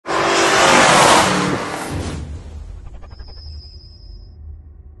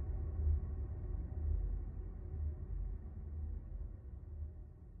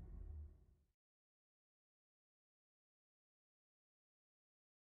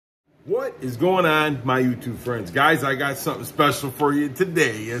What is going on, my YouTube friends? Guys, I got something special for you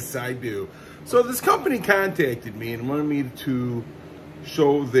today. Yes, I do. So this company contacted me and wanted me to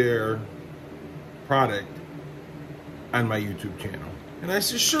show their product on my YouTube channel. And I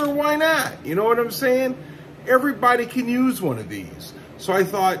said, sure, why not? You know what I'm saying? Everybody can use one of these. So I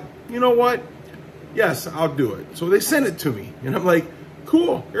thought, you know what? Yes, I'll do it. So they sent it to me. And I'm like,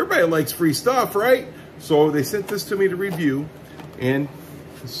 cool. Everybody likes free stuff, right? So they sent this to me to review. And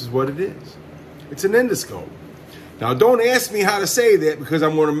this is what it is. It's an endoscope. Now, don't ask me how to say that because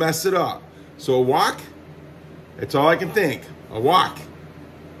I'm going to mess it up. So, Oiiwak, that's all I can think. Oiiwak.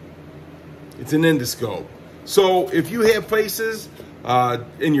 It's an endoscope. So, if you have places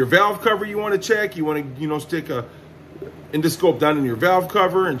in your valve cover you want to check, you want to, stick a endoscope down in your valve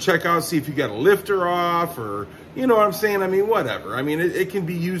cover and check out, see if you got a lifter off or, you know what I'm saying? I mean, whatever. I mean, it can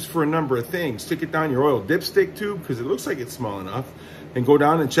be used for a number of things. Stick it down your oil dipstick tube because it looks like it's small enough. And go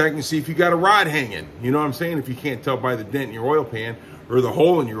down and check and see if you got a rod hanging. You know what I'm saying? If you can't tell by the dent in your oil pan or the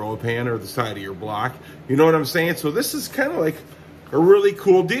hole in your oil pan or the side of your block. You know what I'm saying? So this is kind of like a really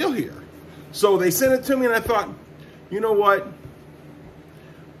cool deal here. So they sent it to me and I thought, you know what?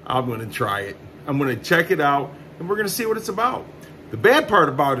 I'm going to try it. I'm going to check it out and we're going to see what it's about. The bad part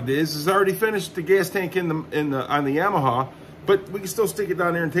about it is I already finished the gas tank on the Yamaha, but we can still stick it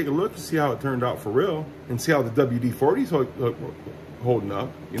down there and take a look and see how it turned out for real and see how the WD-40 is holding up.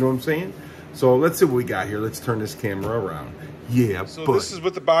 You know what I'm saying? So let's see what we got here. Let's turn this camera around. Yeah, so this is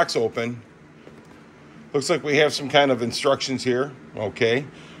with the box open. Looks like we have some kind of instructions here. Okay.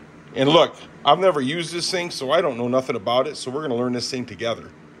 And look, I've never used this thing, so I don't know nothing about it. So we're going to learn this thing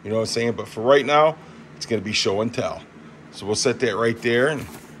together. You know what I'm saying? But for right now, it's going to be show and tell. So we'll set that right there. And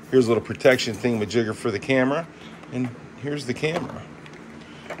here's a little protection thingamajigger for the camera. And here's the camera.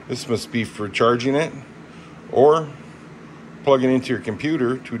 This must be for charging it or plugging into your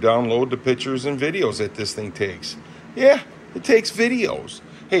computer to download the pictures and videos that this thing takes. Yeah, it takes videos.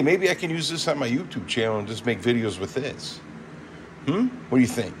 Hey, maybe I can use this on my YouTube channel and just make videos with this. What do you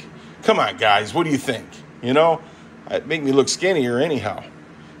think? Come on, guys, what do you think? You know, it make me look skinnier anyhow.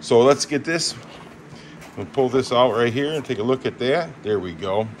 So let's get this. We'll pull this out right here and take a look at that. There we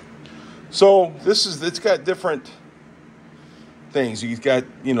go. So it's got different things. You've got,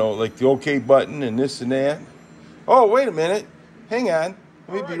 like the OK button and this and that. Oh, wait a minute. Hang on.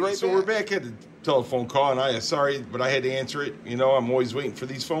 Let me be right back. So we're back at the telephone call, and I am sorry, but I had to answer it. You know, I'm always waiting for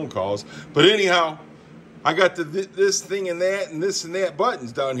these phone calls. But anyhow, I got this thing and that and this and that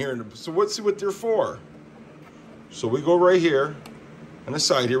buttons down here. So let's see what they're for. So we go right here on the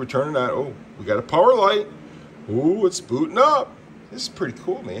side here. We turn it on. Oh, we got a power light. Ooh, it's booting up. This is pretty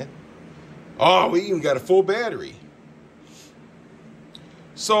cool, man. Oh, we even got a full battery.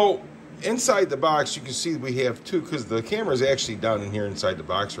 So inside the box, you can see we have two, because the camera is actually down in here inside the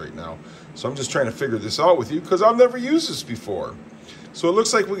box right now. So I'm just trying to figure this out with you because I've never used this before. So it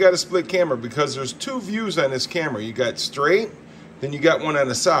looks like we got a split camera because there's two views on this camera. You got straight, then you got one on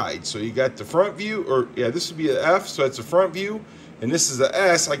the side. So you got the front view, or yeah, this would be an F, so that's the front view. And this is the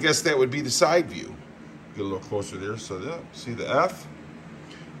S, I guess that would be the side view. Get a little closer there. So yeah, see the F?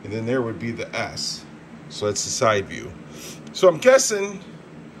 And then there would be the S. So that's the side view. So I'm guessing,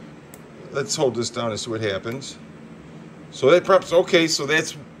 let's hold this down and see what happens. So that perhaps, okay, so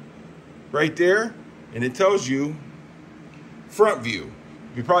that's right there. And it tells you front view.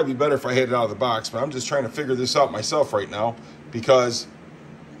 It'd probably be better if I had it out of the box, but I'm just trying to figure this out myself right now because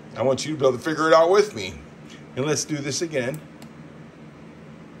I want you to be able to figure it out with me. And let's do this again.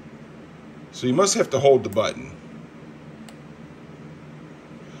 So you must have to hold the button.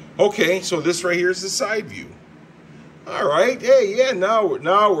 Okay, so this right here is the side view. All right, hey, yeah, now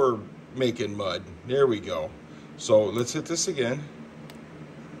we're making mud. There we go. So let's hit this again.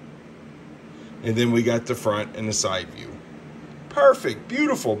 And then we got the front and the side view. Perfect,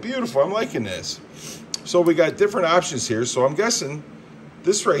 beautiful, beautiful. I'm liking this. So we got different options here. So I'm guessing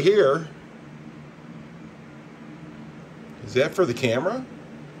this right here, is that for the camera?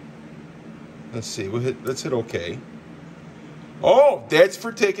 Let's see, let's hit OK. Oh, that's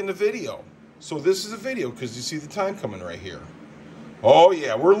for taking the video. So this is a video because you see the time coming right here. Oh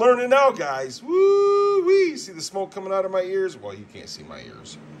yeah, we're learning now, guys. Woo-wee. See the smoke coming out of my ears? Well, you can't see my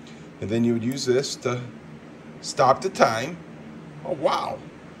ears. And then you would use this to stop the time. Oh, wow.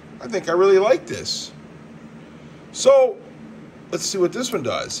 I think I really like this. So let's see what this one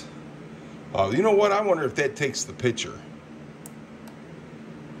does. Oh, you know what? I wonder if that takes the picture.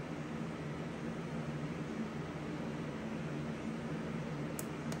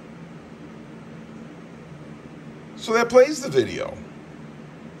 So that plays the video.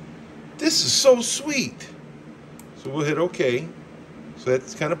 This is so sweet. So we'll hit OK. So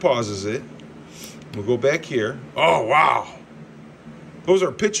that kind of pauses it. We'll go back here. Oh, wow. Those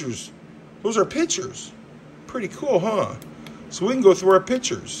are pictures. Those are pictures. Pretty cool, huh? So we can go through our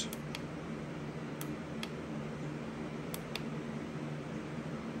pictures.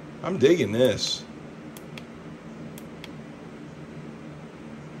 I'm digging this.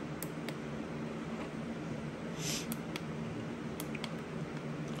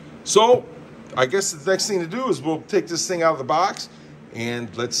 So, I guess the next thing to do is we'll take this thing out of the box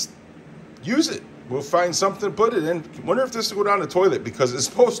and let's use it. We'll find something to put it in. Wonder if this will go down the toilet, because it's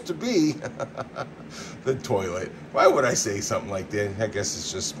supposed to be the toilet. Why would I say something like that? I guess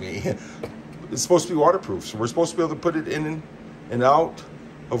it's just me. It's supposed to be waterproof, so we're supposed to be able to put it in and out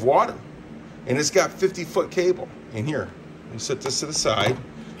of water. And it's got 50-foot cable in here. We'll set this to the side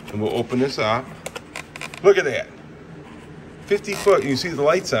and we'll open this up. Look at that. 50 foot, you see the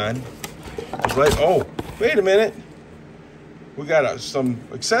lights on. Light, oh, wait a minute. We got some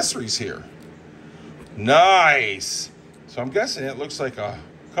accessories here. Nice. So I'm guessing it looks like a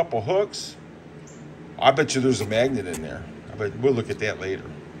couple hooks. I bet you there's a magnet in there. I bet we'll look at that later.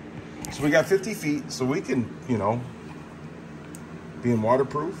 So we got 50 feet, so we can, you know, being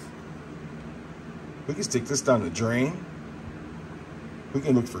waterproof. We can stick this down the drain. We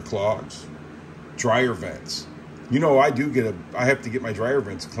can look for clogs, dryer vents. You know, I have to get my dryer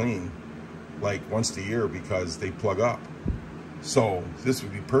vents clean like once a year because they plug up. So this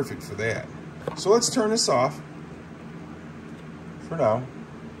would be perfect for that. So let's turn this off for now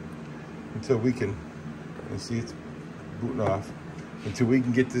until we can, let's see, it's booting off, until we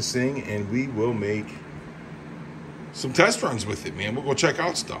can get this thing, and we will make some test runs with it, man. We'll go check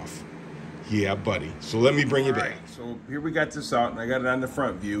out stuff. Yeah, buddy. So let me bring you back. So here we got this out, and I got it on the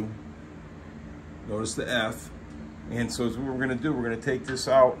front view. Notice the F. And so what we're gonna do, we're gonna take this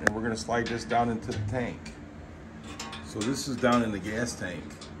out and we're gonna slide this down into the tank. So this is down in the gas tank.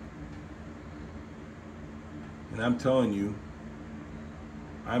 And I'm telling you,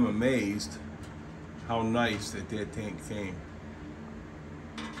 I'm amazed how nice that tank came.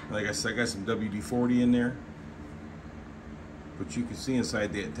 Like I said, I got some WD-40 in there, but you can see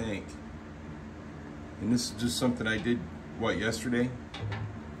inside that tank. And this is just something I did, what, yesterday?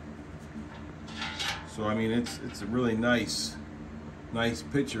 So I mean, it's a really nice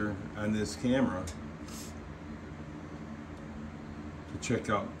picture on this camera to check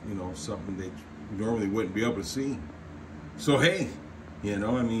out, you know, something that you normally wouldn't be able to see. So hey, you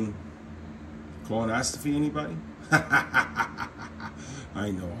know, I mean, colonoscopy, anybody?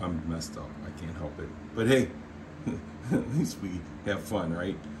 I know I'm messed up. I can't help it. But hey, at least we have fun,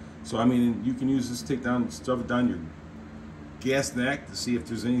 right? So I mean, you can use this, stuff it down your gas neck to see if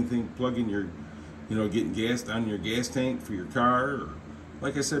there's anything plugging your, you know, getting gas down your gas tank for your car. Or,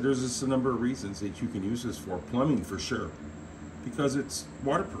 like I said, there's just a number of reasons that you can use this for. Plumbing for sure, because it's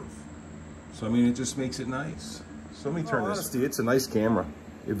waterproof. So I mean, it just makes it nice. So let me turn this. Honestly, it's a nice camera.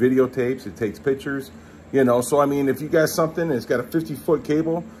 It videotapes, it takes pictures, you know. So I mean, if you got something that's got a 50-foot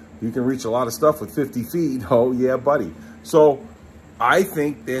cable, you can reach a lot of stuff with 50 feet. Oh yeah, buddy. So I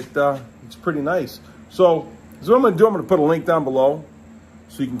think that it's pretty nice. So what I'm gonna do, I'm gonna put a link down below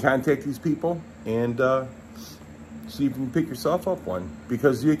so you can contact these people and see if you can pick yourself up one,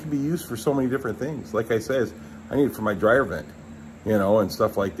 because it can be used for so many different things. Like I said, I need it for my dryer vent, you know, and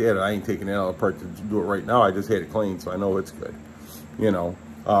stuff like that. And I ain't taking it out apart to do it right now. I just had it cleaned, so I know it's good. You know,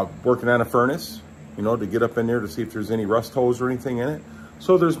 working on a furnace, you know, to get up in there to see if there's any rust holes or anything in it.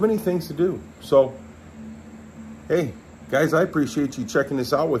 So there's many things to do. So, hey, guys, I appreciate you checking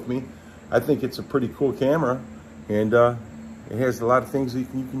this out with me. I think it's a pretty cool camera, and it has a lot of things that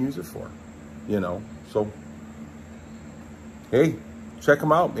you can use it for, you know. So, hey, check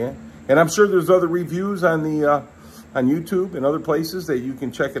them out, man. And I'm sure there's other reviews on the on YouTube and other places that you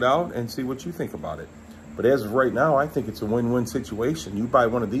can check it out and see what you think about it. But as of right now, I think it's a win-win situation. You buy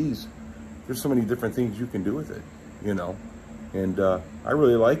one of these, there's so many different things you can do with it, you know. And I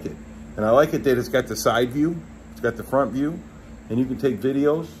really like it. And I like it that it's got the side view, it's got the front view, and you can take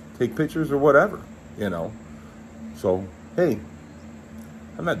videos, take pictures, or whatever, you know. So, hey,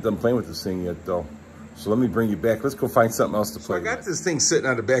 I'm not done playing with this thing yet, though. So let me bring you back. Let's go find something else to play with. So I got this thing sitting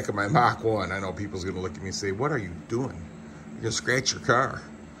on the back of my Mach 1. I know people's going to look at me and say, what are you doing? You're going to scratch your car.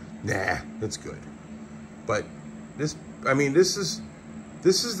 Nah, that's good. But this, I mean, this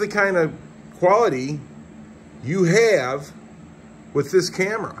is the kind of quality you have with this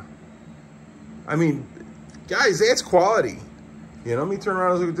camera. I mean, guys, that's quality. You know, let me turn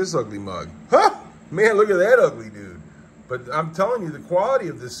around and look at this ugly mug. Huh? Man, look at that ugly dude. But I'm telling you, the quality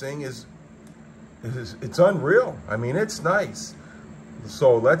of this thing is it's unreal. I mean, it's nice.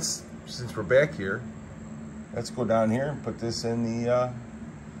 So let's, since we're back here, let's go down here and put this in the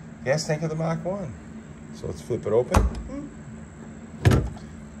gas tank of the Mach 1. So let's flip it open.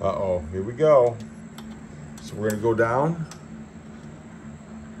 Uh-oh, here we go. So we're gonna go down.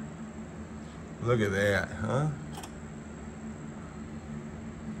 Look at that, huh?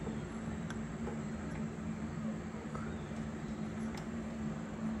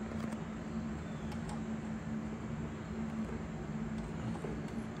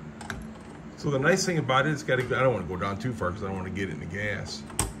 So the nice thing about it, it's got a, I don't want to go down too far because I don't want to get it in the gas.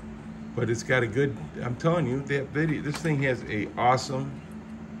 But it's got a good, I'm telling you, that video, this thing has a awesome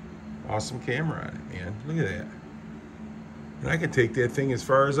camera on it, man. Look at that. And I can take that thing as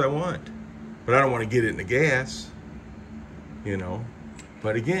far as I want. But I don't want to get it in the gas, you know.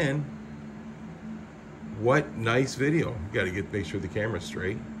 But again, what nice video. You got to make sure the camera's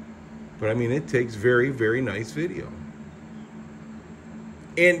straight. But I mean, it takes very, very nice video.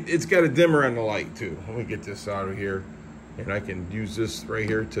 And it's got a dimmer on the light too. Let me get this out of here. And I can use this right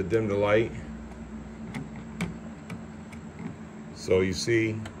here to dim the light. So you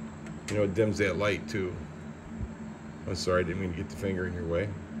see, you know, it dims that light too. I'm sorry, I didn't mean to get the finger in your way.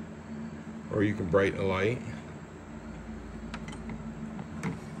 Or you can brighten the light.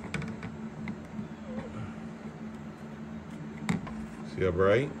 See how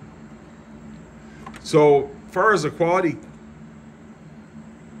bright? So, as far as the quality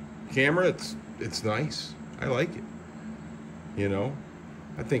camera, it's nice. I like it. You know,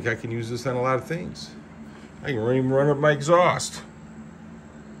 I think I can use this on a lot of things. I can even run up my exhaust.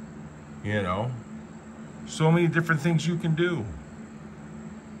 You know, so many different things you can do.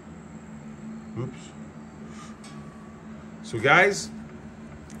 Oops. So guys,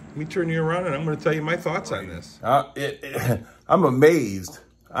 let me turn you around and I'm going to tell you my thoughts on this. I'm amazed.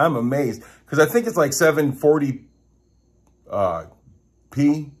 I'm amazed because I think it's like 740p.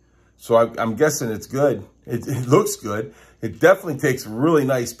 So I'm guessing it's good. It looks good. It definitely takes a really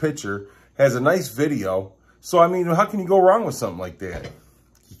nice picture. Has a nice video. So I mean, how can you go wrong with something like that?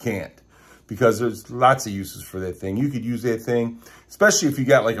 You can't. Because there's lots of uses for that thing. You could use that thing, especially if you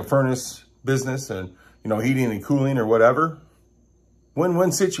got like a furnace business and, you know, heating and cooling or whatever.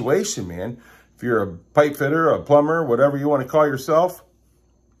 Win-win situation, man. If you're a pipe fitter, a plumber, whatever you want to call yourself,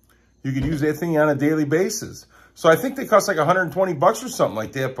 you could use that thing on a daily basis. So I think they cost like 120 bucks or something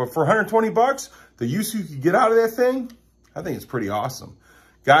like that. But for 120 bucks, the use you could get out of that thing, I think it's pretty awesome.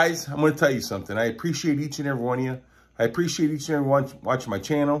 Guys, I'm going to tell you something. I appreciate each and every one of you. I appreciate each and every one watching my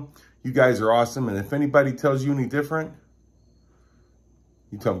channel. You guys are awesome. And if anybody tells you any different,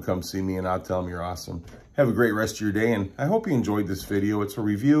 you tell them come see me and I'll tell them you're awesome. Have a great rest of your day. And I hope you enjoyed this video. It's a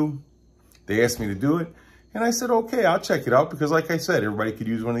review. They asked me to do it. And I said, okay, I'll check it out. Because like I said, everybody could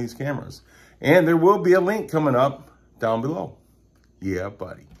use one of these cameras. And there will be a link coming up down below. Yeah,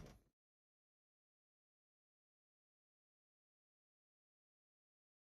 buddy.